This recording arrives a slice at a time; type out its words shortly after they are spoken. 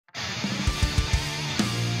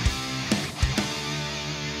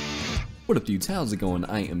What up, dudes? How's it going?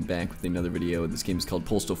 I am back with another video. This game is called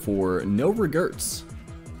Postal 4 No Regerts.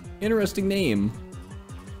 Interesting name.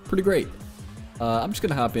 Pretty great. I'm just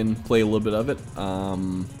gonna hop in, play a little bit of it.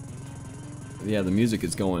 Yeah, the music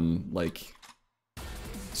is going like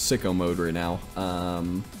sicko mode right now.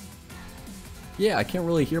 Yeah, I can't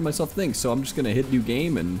really hear myself think, so I'm just gonna hit new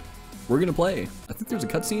game and we're gonna play. I think there's a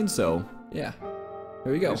cutscene, so yeah.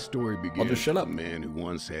 There you go. This story begins I'll just shut up. with a man who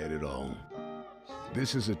once had it all.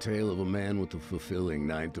 This is a tale of a man with a fulfilling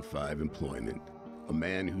 9-to-5 employment. A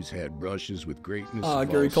man who's had brushes with greatness of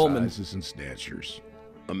Gary all Coleman. sizes and statures.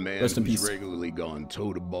 A man Rest in who's peace. regularly gone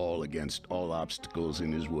toe-to-ball against all obstacles in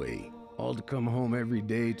his way. All to come home every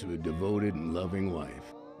day to a devoted and loving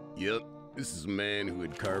wife. Yep, this is a man who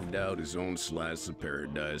had carved out his own slice of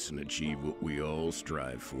paradise and achieved what we all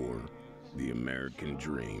strive for, the American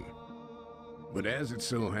dream. But as it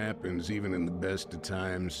so happens, even in the best of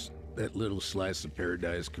times, that little slice of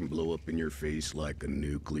paradise can blow up in your face like a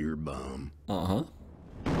nuclear bomb. Uh-huh.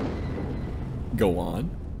 Go on.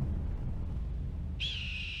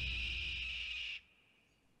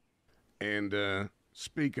 And,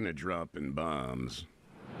 speaking of dropping bombs...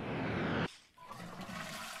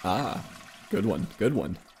 Ah, good one, good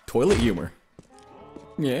one. Toilet humor.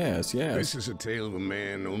 Yes, yes. This is a tale of a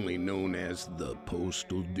man only known as the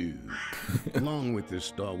Postal Dude, along with his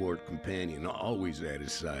stalwart companion, always at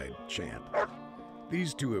his side, Champ.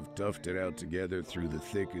 These two have toughed it out together through the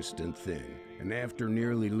thickest and thin, and after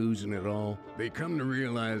nearly losing it all, they come to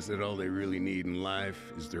realize that all they really need in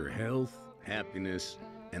life is their health, happiness,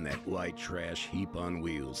 and that white trash heap on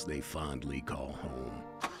wheels they fondly call home.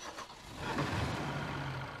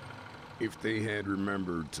 If they had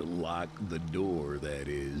remembered to lock the door, that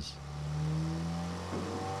is.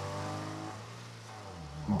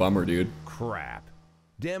 Bummer, dude. Crap.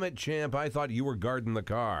 Damn it, Champ, I thought you were guarding the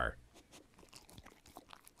car.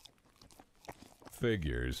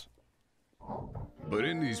 Figures. But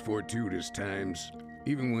in these fortuitous times,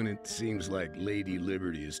 even when it seems like Lady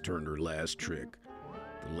Liberty has turned her last trick,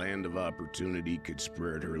 the land of opportunity could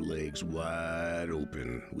spread her legs wide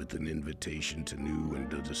open with an invitation to new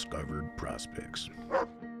and undiscovered prospects.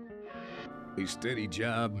 A steady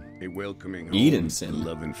job, a welcoming home, Edenson. a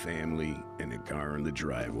loving family, and a car in the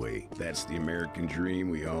driveway. That's the American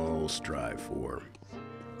dream we all strive for.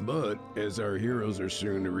 But, as our heroes are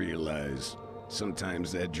soon to realize,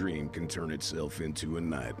 sometimes that dream can turn itself into a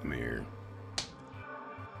nightmare.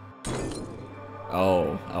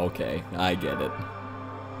 Oh, okay. I get it.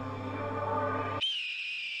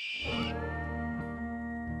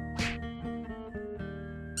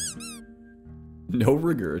 No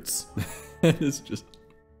regrets. That is just...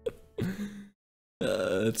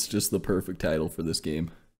 it's just the perfect title for this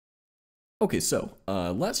game. Okay, so,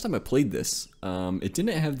 last time I played this, it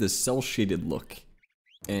didn't have this cel-shaded look.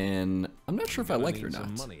 And I'm not sure if I like it or not.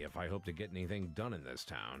 Some money if I hope to get anything done in this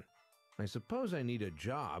town. I suppose I need a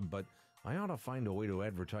job, but I ought to find a way to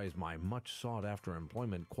advertise my much sought-after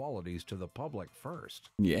employment qualities to the public first.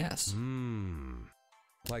 Yes.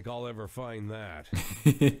 Like I'll ever find that.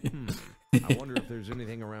 I wonder if there's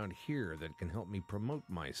anything around here that can help me promote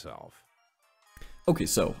myself. Okay,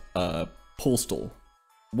 so, Postal.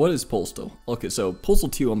 What is Postal? Okay, so Postal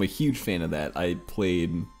 2, I'm a huge fan of that. I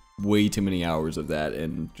played way too many hours of that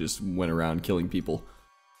and just went around killing people.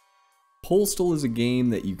 Postal is a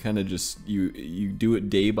game that you kind of just, you do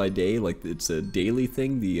it day by day, like it's a daily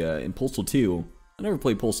thing. In Postal 2, I never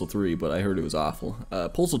played Postal 3, but I heard it was awful.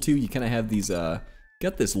 Postal 2, you kind of have these,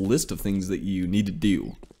 got this list of things that you need to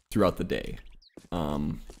do throughout the day.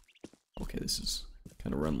 Okay, this is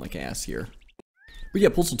kind of run like ass here. But yeah,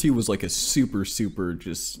 Postal 2 was like a super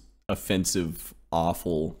just offensive,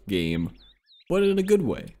 awful game, but in a good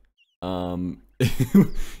way.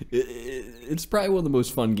 It's probably one of the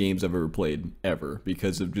most fun games I've ever played, ever,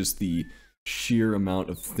 because of just the sheer amount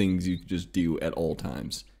of things you can just do at all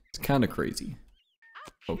times. It's kind of crazy.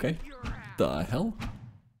 Okay, the hell?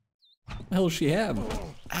 What the hell does she have?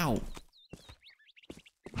 Ow.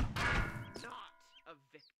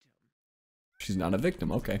 She's not a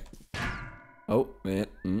victim, okay. Oh, man,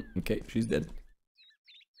 okay, she's dead.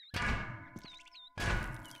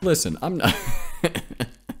 Listen, I'm not...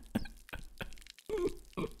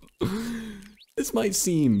 This might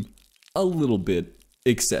seem a little bit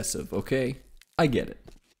excessive, okay? I get it.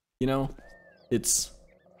 You know, it's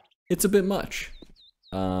a bit much.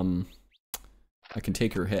 I can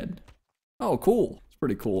take her head. Oh, cool. It's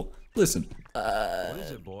pretty cool. Listen, What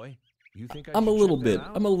is it, boy? You think I'm a little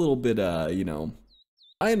bit, you know,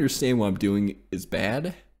 I understand what I'm doing is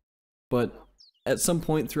bad, but at some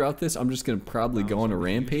point throughout this, I'm just gonna probably go on a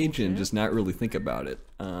rampage and just not really think about it.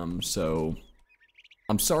 So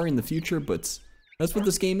I'm sorry in the future, but that's what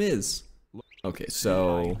this game is. Okay,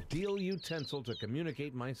 so Ideal utensil to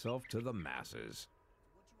communicate myself to the masses.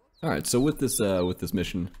 all right, so with this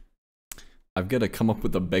mission, I've got to come up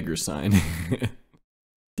with a beggar sign.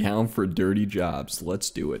 Down for dirty jobs. Let's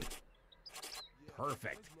do it.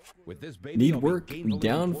 Perfect. With this baby, Need I'll be work? gainfully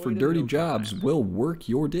Down for employed in dirty no jobs. time. Will work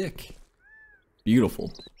your dick.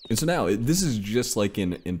 Beautiful. And so now, this is just like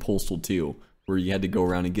in Postal 2, where you had to go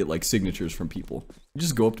around and get like signatures from people. You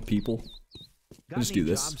just go up to people. Got Just any do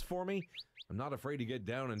this. jobs for me? I'm not afraid to get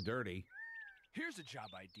down and dirty. Here's a job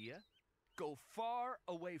idea. Go far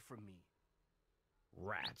away from me.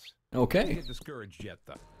 Rats. Don't Okay. get discouraged yet,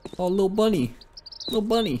 though. Oh, little bunny. Little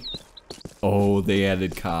bunny. Oh, they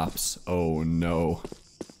added cops. Oh, no.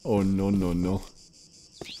 Oh, no, no, no.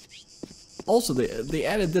 Also, they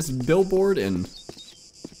added this billboard and...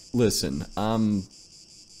 Listen, I'm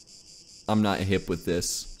not hip with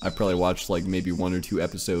this. I probably watched like maybe 1 or 2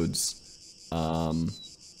 episodes.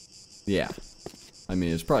 Yeah. I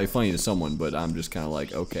mean, it's probably funny to someone, but I'm just kind of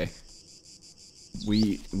like, okay.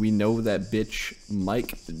 We know that bitch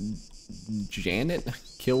Mike Janet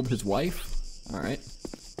killed his wife. All right.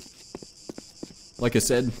 Like I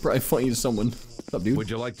said, probably funny to someone. What's up, dude? Would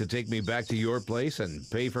you like to take me back to your place and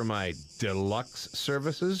pay for my deluxe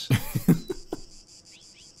services?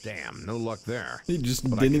 Damn, no luck there. He just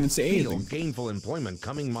But I didn't can even say feel anything. gainful employment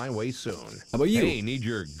coming my way soon. How about you? Hey, need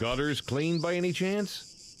your gutters cleaned by any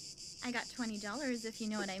chance? I got $20 if you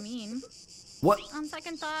know what I mean. What? On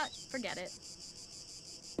second thought, forget it.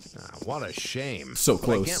 Ah, what a shame. So But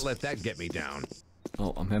close. I can't let that get me down.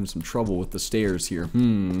 Oh, I'm having some trouble with the stairs here. Just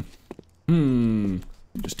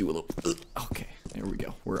do a little... Okay, there we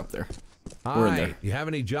go. We're up there. We're in Hi, there. you have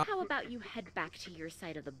any job? How about you head back to your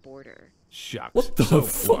side of the border? Shucks. What the so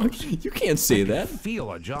fuck? close. You can't say that.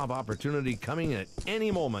 Feel a job opportunity coming at any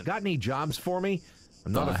moment. Got any jobs for me?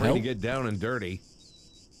 I'm not The afraid hell? to get down and dirty.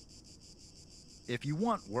 If you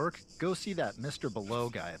want work, go see that Mr. Below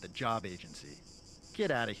guy at the job agency.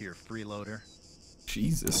 Get out of here, freeloader.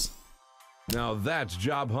 Jesus. Now that's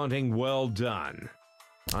job hunting well done.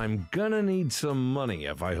 I'm gonna need some money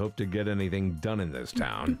if I hope to get anything done in this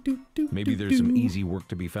town. Maybe there's some easy work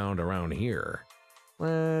to be found around here.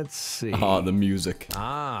 Let's see. Ah, the music.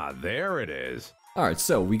 Ah, there it is. Alright,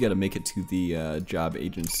 so we gotta make it to the job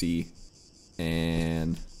agency.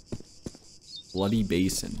 And... Bloody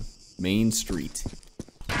Basin. Main Street.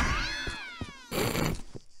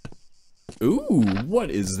 Ooh, what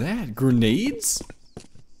is that? Grenades?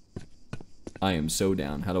 I am so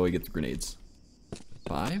down. How do I get the grenades?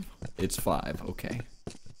 5? It's 5, okay.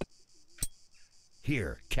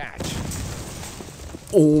 Here, catch.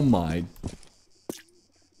 Oh my...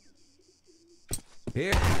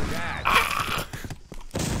 Here, catch.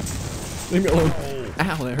 Leave me alone.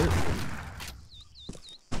 Ow, that hurt.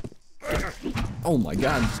 Oh my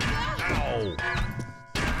god. Ow.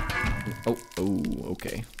 Oh,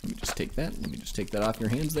 okay. Let me just take that. Let me just take that off your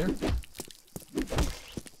hands there.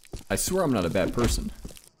 I swear I'm not a bad person.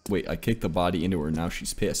 Wait, I kicked the body into her, now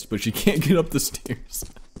she's pissed, but she can't get up the stairs.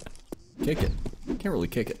 Kick it. Can't really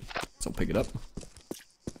kick it. So I'll pick it up.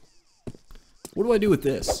 What do I do with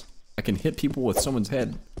this? I can hit people with someone's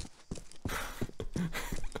head.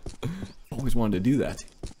 Always wanted to do that.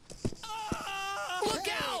 Look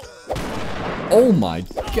out! Oh my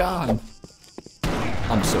god.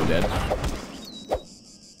 I'm so dead.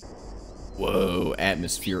 Whoa,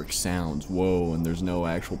 atmospheric sounds. Whoa, and there's no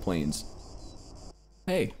actual planes.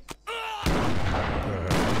 Hey,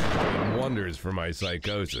 Wonders for my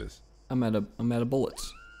psychosis. I'm out of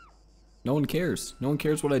bullets. No one cares. No one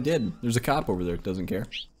cares what I did. There's a cop over there. Doesn't care.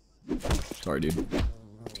 Sorry, dude.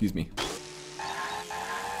 Excuse me.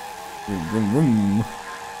 Vroom, vroom, vroom.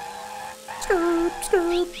 Skirp,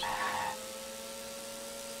 skirp.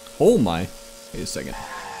 Oh my. Wait a second.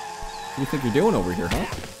 What do you think you're doing over here, huh?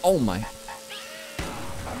 Oh my.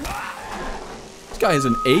 This guy has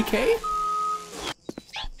an AK?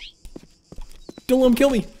 Don't let him kill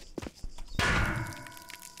me.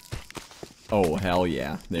 Oh, hell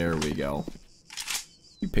yeah. There we go.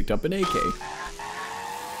 You picked up an AK.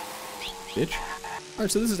 Bitch.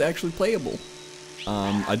 Alright, so this is actually playable.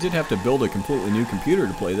 I did have to build a completely new computer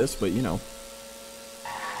to play this, but you know.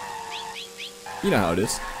 You know how it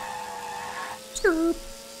is. Skirp.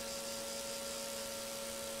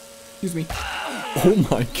 Excuse me. Oh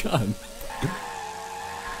my god.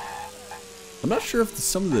 I'm not sure if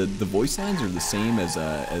some of the voice lines are the same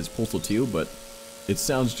as Postal 2, but it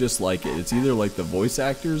sounds just like it. It's either like the voice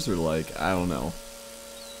actors or like, I don't know.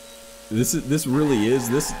 This really is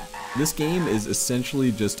this game is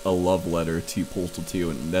essentially just a love letter to Postal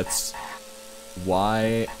 2, and that's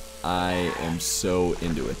why I am so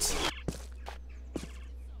into it.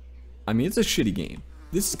 I mean, it's a shitty game.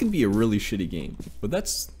 This is gonna be a really shitty game, but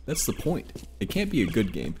that's the point. It can't be a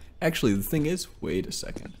good game. Actually, the thing is, wait a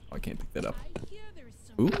second. Oh, I can't pick that up.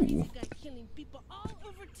 Ooh.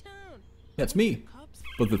 That's me.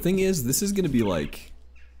 But the thing is, this is gonna be like,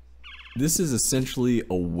 this is essentially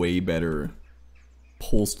a way better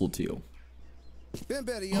Postal 2. Been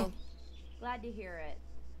better, yo. Glad to hear it.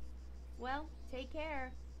 Well, take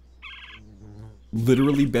care.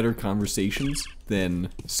 Literally better conversations than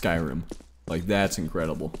Skyrim. Like, that's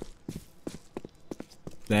incredible.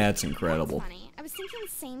 That's incredible. That's funny. I was thinking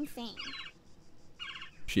the same thing.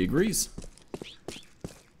 She agrees.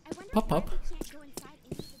 I wonder Pop, why pop. we can't go inside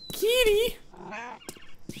into the Kitty!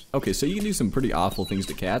 Okay, so you can do some pretty awful things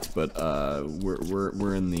to cats, but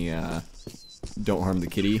we're in the don't harm the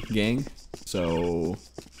kitty gang. So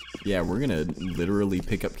yeah, we're gonna literally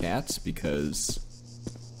pick up cats because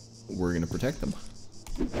we're gonna protect them.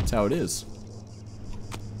 That's how it is.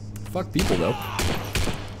 Fuck people though.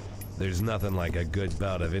 There's nothing like a good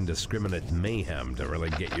bout of indiscriminate mayhem to really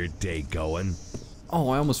get your day going. Oh,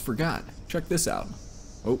 I almost forgot. Check this out.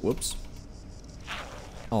 Oh, whoops.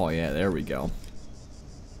 Oh yeah, there we go.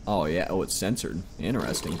 Oh yeah, oh it's censored.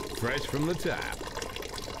 Interesting. Fresh from the tap.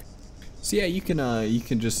 So yeah, you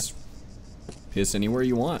can just piss anywhere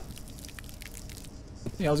you want.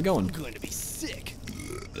 Hey, how's it going? Going to be sick.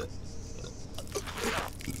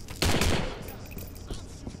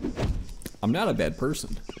 I'm not a bad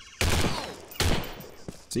person.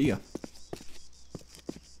 See ya.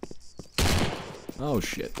 Oh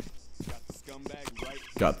shit.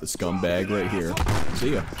 Got the scumbag right here.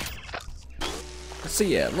 See ya. So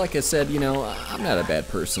yeah, like I said, you know, I'm not a bad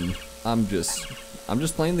person. I'm just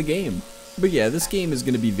playing the game. But yeah, this game is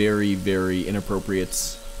gonna be very, very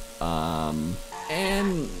inappropriate, and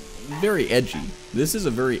very edgy. This is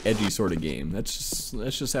a very edgy sort of game. That's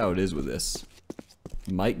just how it is with this.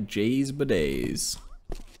 Mike J's Bidets.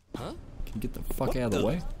 Huh? Can you get the fuck out of the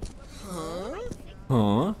way? Huh?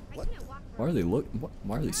 Huh? Why are they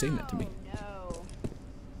why are they saying that to me?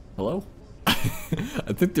 Hello? I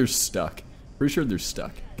think they're stuck. Pretty sure they're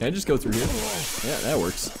stuck. Can I just go through here? Yeah, that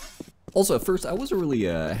works. Also, at first, I wasn't really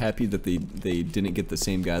happy that they didn't get the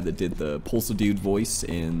same guy that did the Postal Dude voice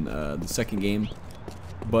in the second game,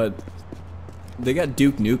 but they got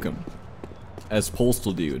Duke Nukem as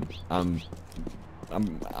Postal Dude. You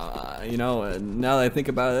know, now that I think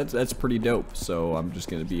about it, that's pretty dope. So I'm just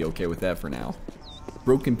gonna be okay with that for now.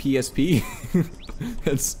 Broken PSP.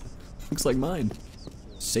 That's looks like mine.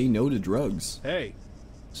 Say no to drugs. Hey,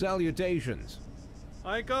 Salutations.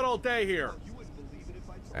 I ain't got all day here.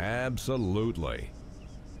 Absolutely.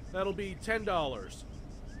 That'll be $10.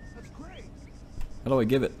 How do I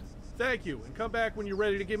give it? Thank you, and come back when you're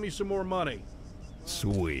ready to give me some more money.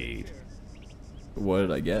 Sweet. What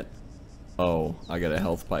did I get? Oh, I got a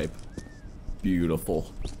health pipe.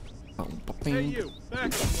 Beautiful. Hey you,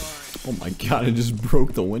 back online. Oh my god, I just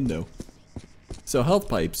broke the window. So health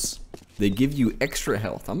pipes, they give you extra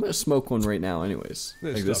health. I'm gonna smoke one right now anyways.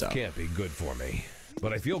 This Check this stuff out. can't be good for me,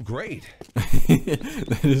 but I feel great.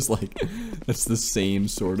 That is like, that's the same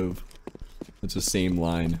sort of, that's the same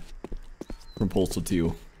line from Postal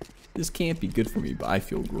 2. This can't be good for me, but I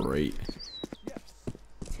feel great.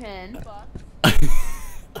 $10.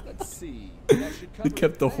 Let's see. That should cover They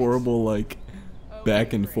kept the thanks. horrible, like,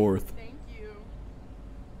 back and forth. Thank you.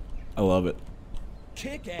 I love it.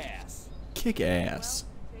 Kick ass. Kick ass.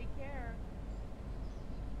 Take care.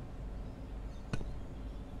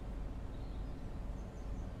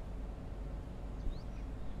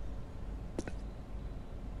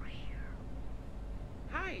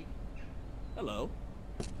 Hi, Hello.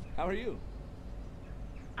 How are you?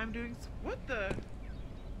 I'm doing. What the?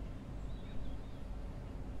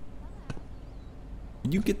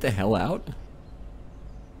 You get the hell out.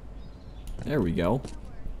 There we go.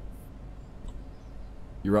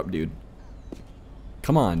 You're up, dude.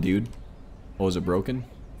 Come on, dude. Oh, is it broken?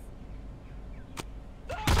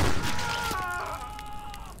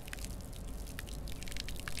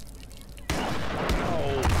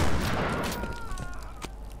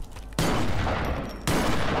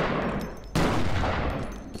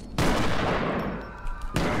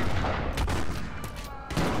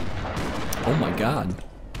 Oh my god.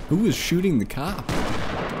 Who is shooting the cop?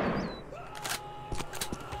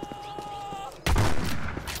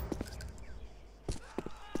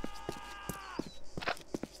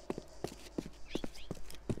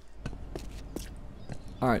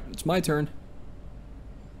 Alright, it's my turn.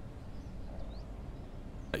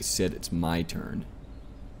 I said it's my turn.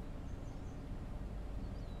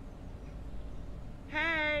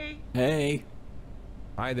 Hey, Hey.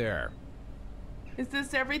 Hi there. Is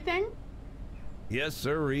this everything? Yes,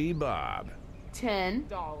 sirree, Bob. $10.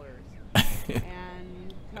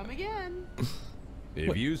 And come again.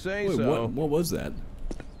 If you say Wait, so. what was that?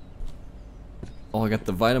 Oh, I got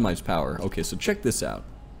the Vitamized power. Okay, so check this out.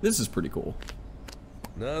 This is pretty cool.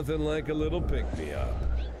 Nothing like a little pick-me-up.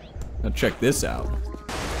 Now check this out.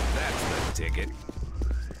 That's the ticket.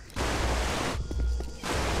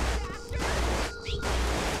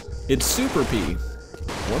 It's Super P.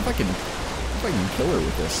 What if I can kill her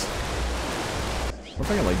with this? What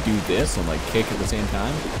if I can like do this and like kick at the same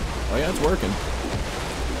time? Oh yeah, it's working.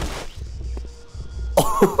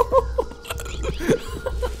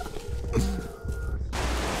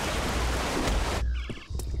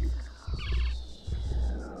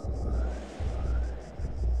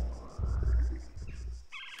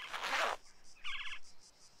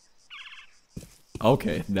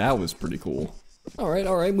 Okay, that was pretty cool.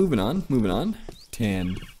 Alright, moving on.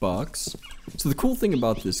 $10. So the cool thing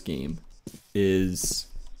about this game is,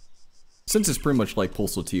 since it's pretty much like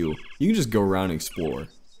Postal 2, you can just go around and explore.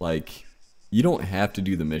 Like, you don't have to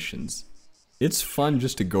do the missions. It's fun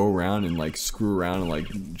just to go around and like screw around and like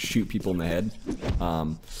shoot people in the head.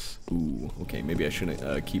 Ooh, okay, maybe I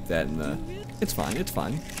shouldn't keep that in the... It's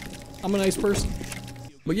fine. I'm a nice person.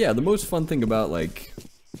 But yeah, the most fun thing about like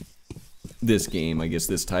this game, I guess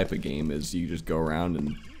this type of game, is you just go around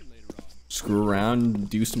and screw around,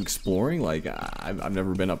 do some exploring. Like, I've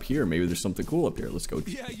never been up here. Maybe there's something cool up here. Let's go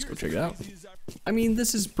check it out. I mean,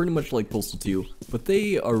 this is pretty much like Postal 2, but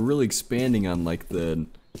they are really expanding on like the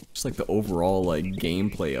overall like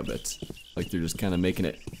gameplay of it. Like they're just kind of making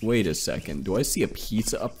it. Wait a second. Do I see a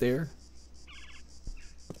pizza up there?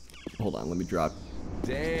 Hold on. Let me drop.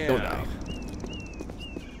 Damn. Don't die.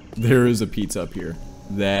 There is a pizza up here.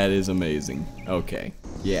 That is amazing. Okay.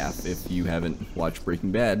 Yeah, if you haven't watched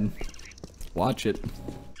Breaking Bad, watch it.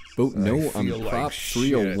 Vote no on Prop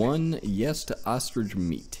 301, yes to ostrich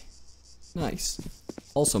meat. Nice.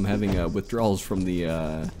 Also, I'm having withdrawals from the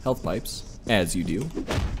health pipes, as you do.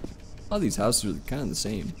 All these houses are kind of the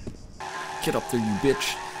same. Get up there, you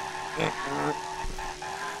bitch.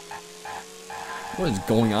 What is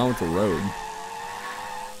going on with the road?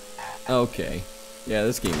 Okay. Yeah,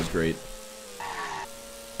 this game is great.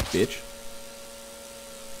 Bitch.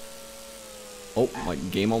 Oh, my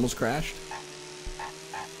game almost crashed.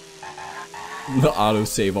 The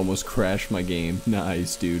autosave almost crashed my game.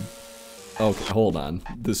 Nice, dude. Okay, hold on.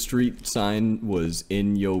 The street sign was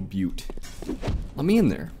in Yo Butte. Let me in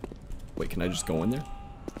there. Wait, can I just go in there?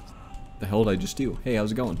 The hell did I just do? Hey,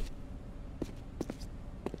 how's it going?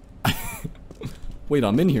 Wait,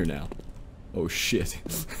 I'm in here now. Oh shit.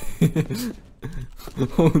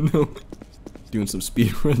 Oh no. Doing some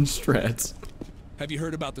speedrun strats. Have you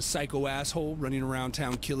heard about the psycho asshole running around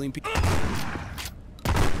town killing people?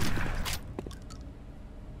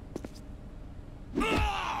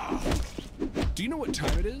 Do you know what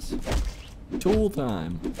time it is? Tool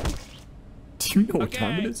time. Do you know what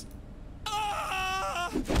time it is?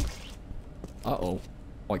 Uh-oh. Oh,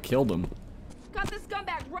 I killed him. Got this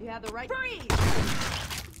scumbag. You have the right. Freeze!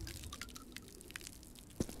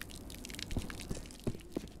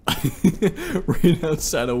 Right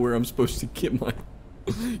outside of where I'm supposed to get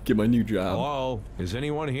my new job. Hello? Is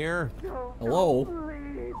anyone here? Hello?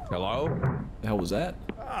 Hello? The hell was that?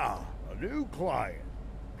 Ah, a new client.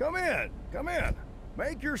 Come in.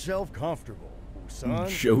 Make yourself comfortable, son.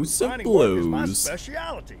 Joseph Finding work is my Blows.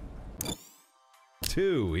 specialty.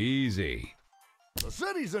 Too easy. The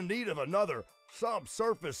city's in need of another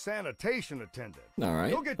subsurface sanitation attendant. All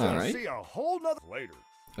right. You'll get to see a whole nother later.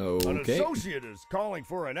 An Okay. associate is calling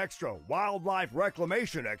for an extra wildlife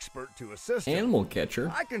reclamation expert to assist him. Animal catcher.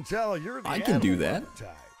 I can tell you're the I can do animal that. lover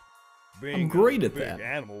type. I'm Being great a at big that.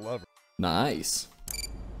 Animal lover. Nice.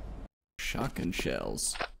 Shotgun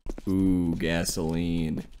shells. Ooh,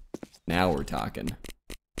 gasoline. Now we're talking.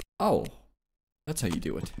 Oh, that's how you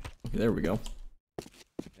do it. Okay, there we go.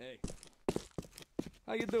 Hey.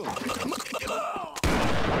 How you doing?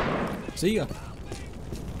 See ya.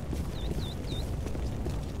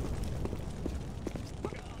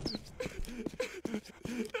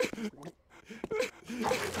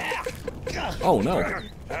 Oh no.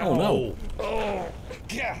 Oh no. Oh,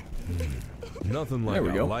 yeah. Nothing like There we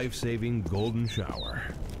a go. life-saving golden shower.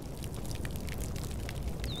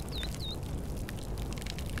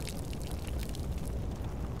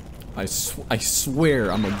 I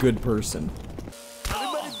swear I'm a good person.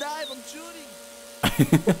 Everybody dive, I'm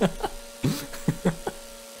shooting.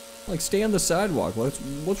 Like, stay on the sidewalk.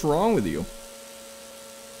 What's wrong with you?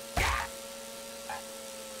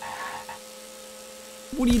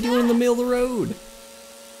 What are you doing in the middle of the road?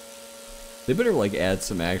 They better like add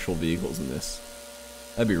some actual vehicles in this.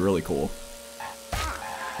 That'd be really cool.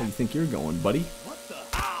 How do you think you're going, buddy? What the?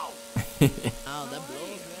 Ow! Ow, that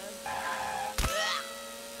blows, man.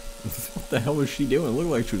 What the hell was she doing? It looked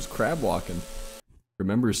like she was crab walking.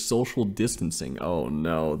 Remember social distancing. Oh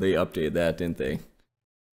no, they updated that, didn't they?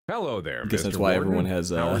 Hello there, I guess Mr. that's why Warden. everyone has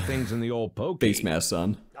How are things in the old pokey? face masks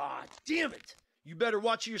on. Ah, damn it! You better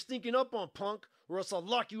watch who you're sneaking up on, punk, or else I'll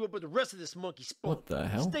lock you up with the rest of this monkey spunk. What the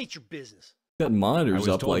hell? State your business. That monitor's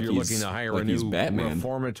up told like you're looking he's to hire like a he's new Batman.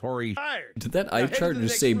 reformatory. Did that Now eye head to chart the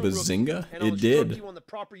just next say room, rookie, Bazinga? and I'll It instruct did. you on the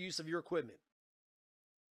proper use of your equipment.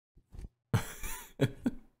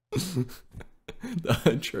 The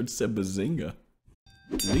eye chart said Bazinga.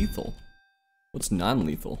 Lethal. What's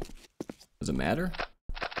non-lethal? Does it matter?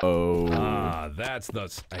 Oh. Ah, that's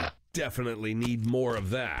the. I definitely need more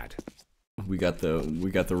of that. We got the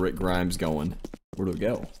Rick Grimes going. Where do we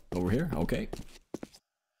go? Over here? Okay.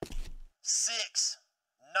 6,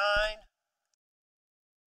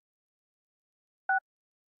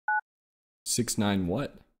 6-9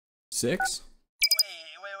 what? 6? Wait.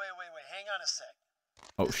 Hang on a sec.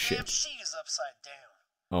 Oh This shit. damn sheet is upside down.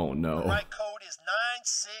 Oh no. The right code is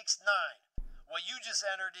 969. What you just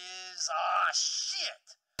entered is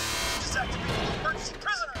shit. You just activated the emergency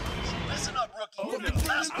prisoner release. Listen up, rookie. The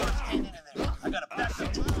last card's getting in there. I got a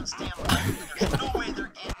backup team on standby. There's no way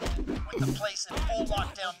they're getting in with the place in full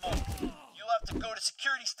lockdown mode. You'll have to go to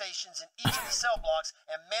security stations in each of the cell blocks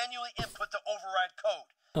and manually input the override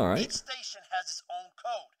code. All right. Each station has its own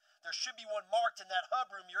code. There should be one marked in that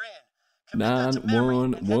hub room you're in. Commit that to memory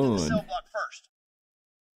and head to the cell block first.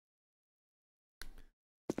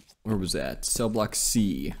 Where was that? Cell block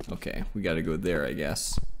C. Okay, we gotta go there, I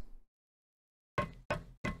guess.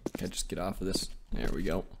 Can I just get off of this? There we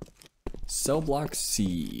go. Cell block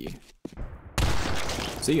C.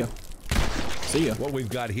 See ya. See ya. What we've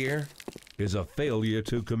got here is a failure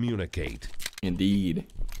to communicate. Indeed.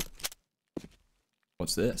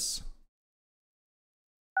 What's this?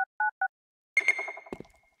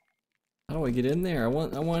 How do I get in there? I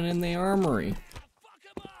want in the armory.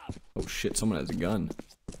 Oh shit, someone has a gun.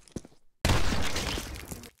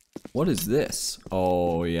 What is this?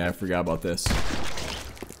 Oh yeah, I forgot about this.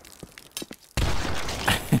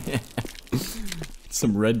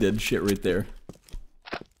 Some Red Dead shit right there.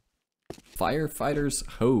 Firefighter's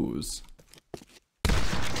hose.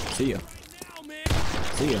 See ya.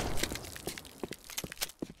 See ya.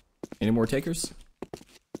 Any more takers?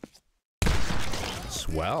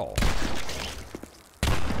 Swell.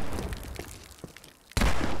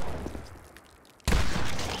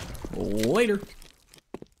 Later.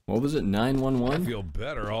 What was it? 911? I feel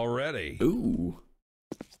better already. Ooh.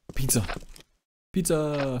 Pizza.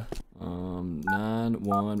 Pizza.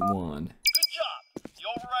 911. Good job. The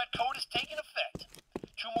override code is taking effect.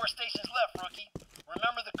 2 more stations left, rookie.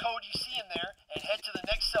 Remember the code you see in there and head to the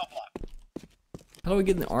next cell block. How do I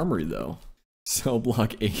get in the armory though? Cell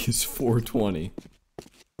block A is 420.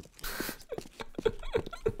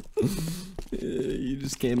 You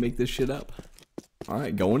just can't make this shit up.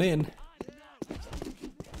 Alright, going in.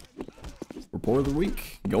 Report of the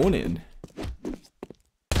week. Going in.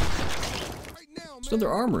 It's another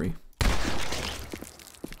armory.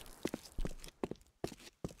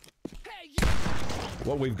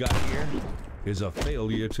 What we've got here is a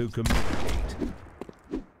failure to communicate.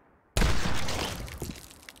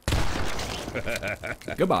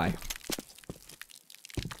 Goodbye.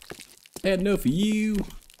 I had enough of you.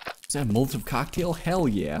 Is that a Molotov cocktail? Hell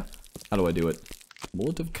yeah. How do I do it?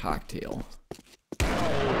 Molotov cocktail.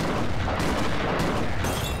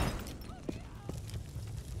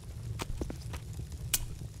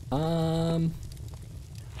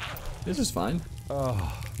 This is fine.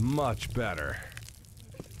 Oh, much better.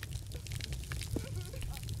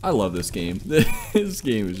 I love this game. This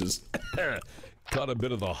game is just... Caught a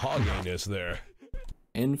bit of the hogginess there.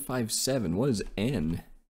 N57. What is N?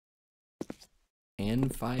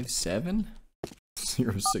 N57?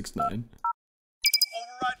 069. Override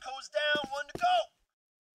code's down. 1 to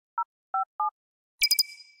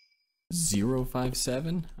go.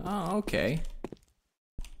 057? Oh, okay.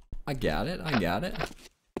 I got it. I got it.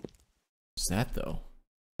 What's that though?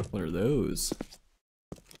 What are those?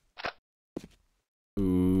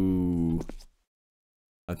 Ooh.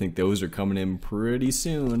 I think those are coming in pretty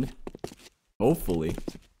soon. Hopefully.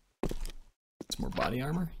 Some more body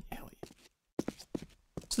armor? Hell yeah.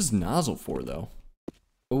 What's this nozzle for though?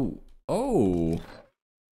 Oh. Oh.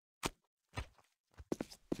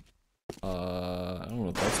 I don't know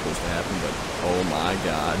if that's supposed to happen, but oh my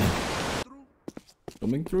god.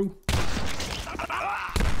 Coming through.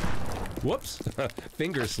 Whoops.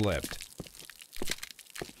 Finger slipped.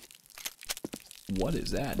 What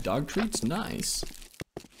is that? Dog treats? Nice.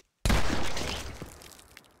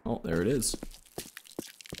 Oh, there it is.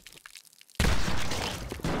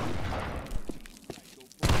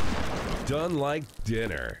 Done like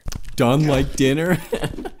dinner. Done like dinner?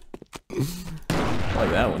 I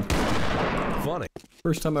like that one. Funny.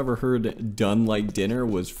 First time I ever heard "done like dinner"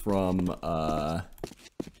 was from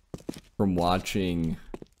watching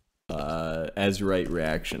As Right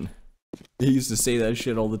Reaction. He used to say that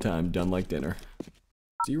shit all the time. Done like dinner.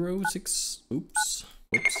 06. Oops.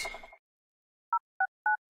 Whoops.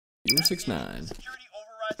 069. Security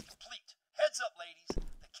override's complete. Heads up, ladies.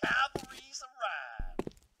 The cavalry's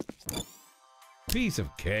arrived. Piece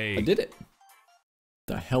of cake. I did it. What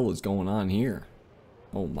the hell is going on here?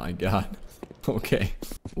 Oh my god. Okay.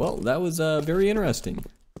 Well, that was very interesting.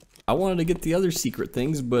 I wanted to get the other secret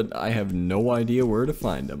things, but I have no idea where to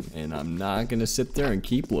find them, and I'm not gonna sit there and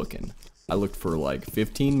keep looking. I looked for like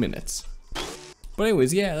 15 minutes. But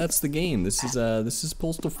anyways, yeah, that's the game. This is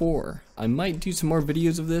Postal 4. I might do some more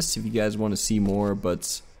videos of this if you guys want to see more,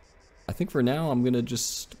 but I think for now I'm gonna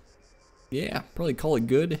just, yeah, probably call it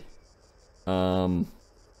good.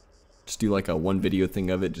 Just do like a one video thing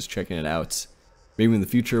of it, just checking it out. Maybe in the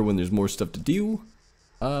future when there's more stuff to do,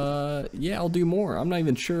 yeah, I'll do more. I'm not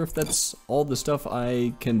even sure if that's all the stuff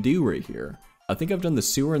I can do right here. I think I've done the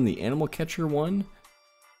sewer and the animal catcher one,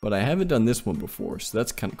 but I haven't done this one before, so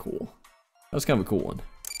that's kind of cool. That was kind of a cool one.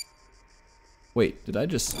 Wait, did I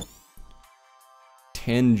just...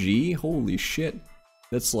 10G? Holy shit.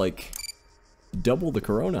 That's like double the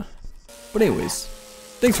corona. But anyways,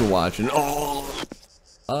 thanks for watching. Oh!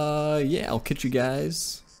 Yeah, I'll catch you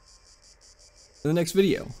guys in the next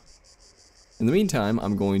video. In the meantime,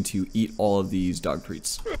 I'm going to eat all of these dog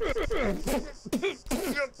treats.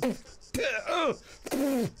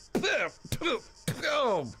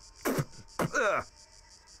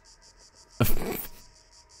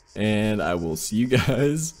 And I will see you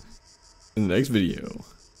guys in the next video.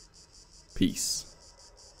 Peace.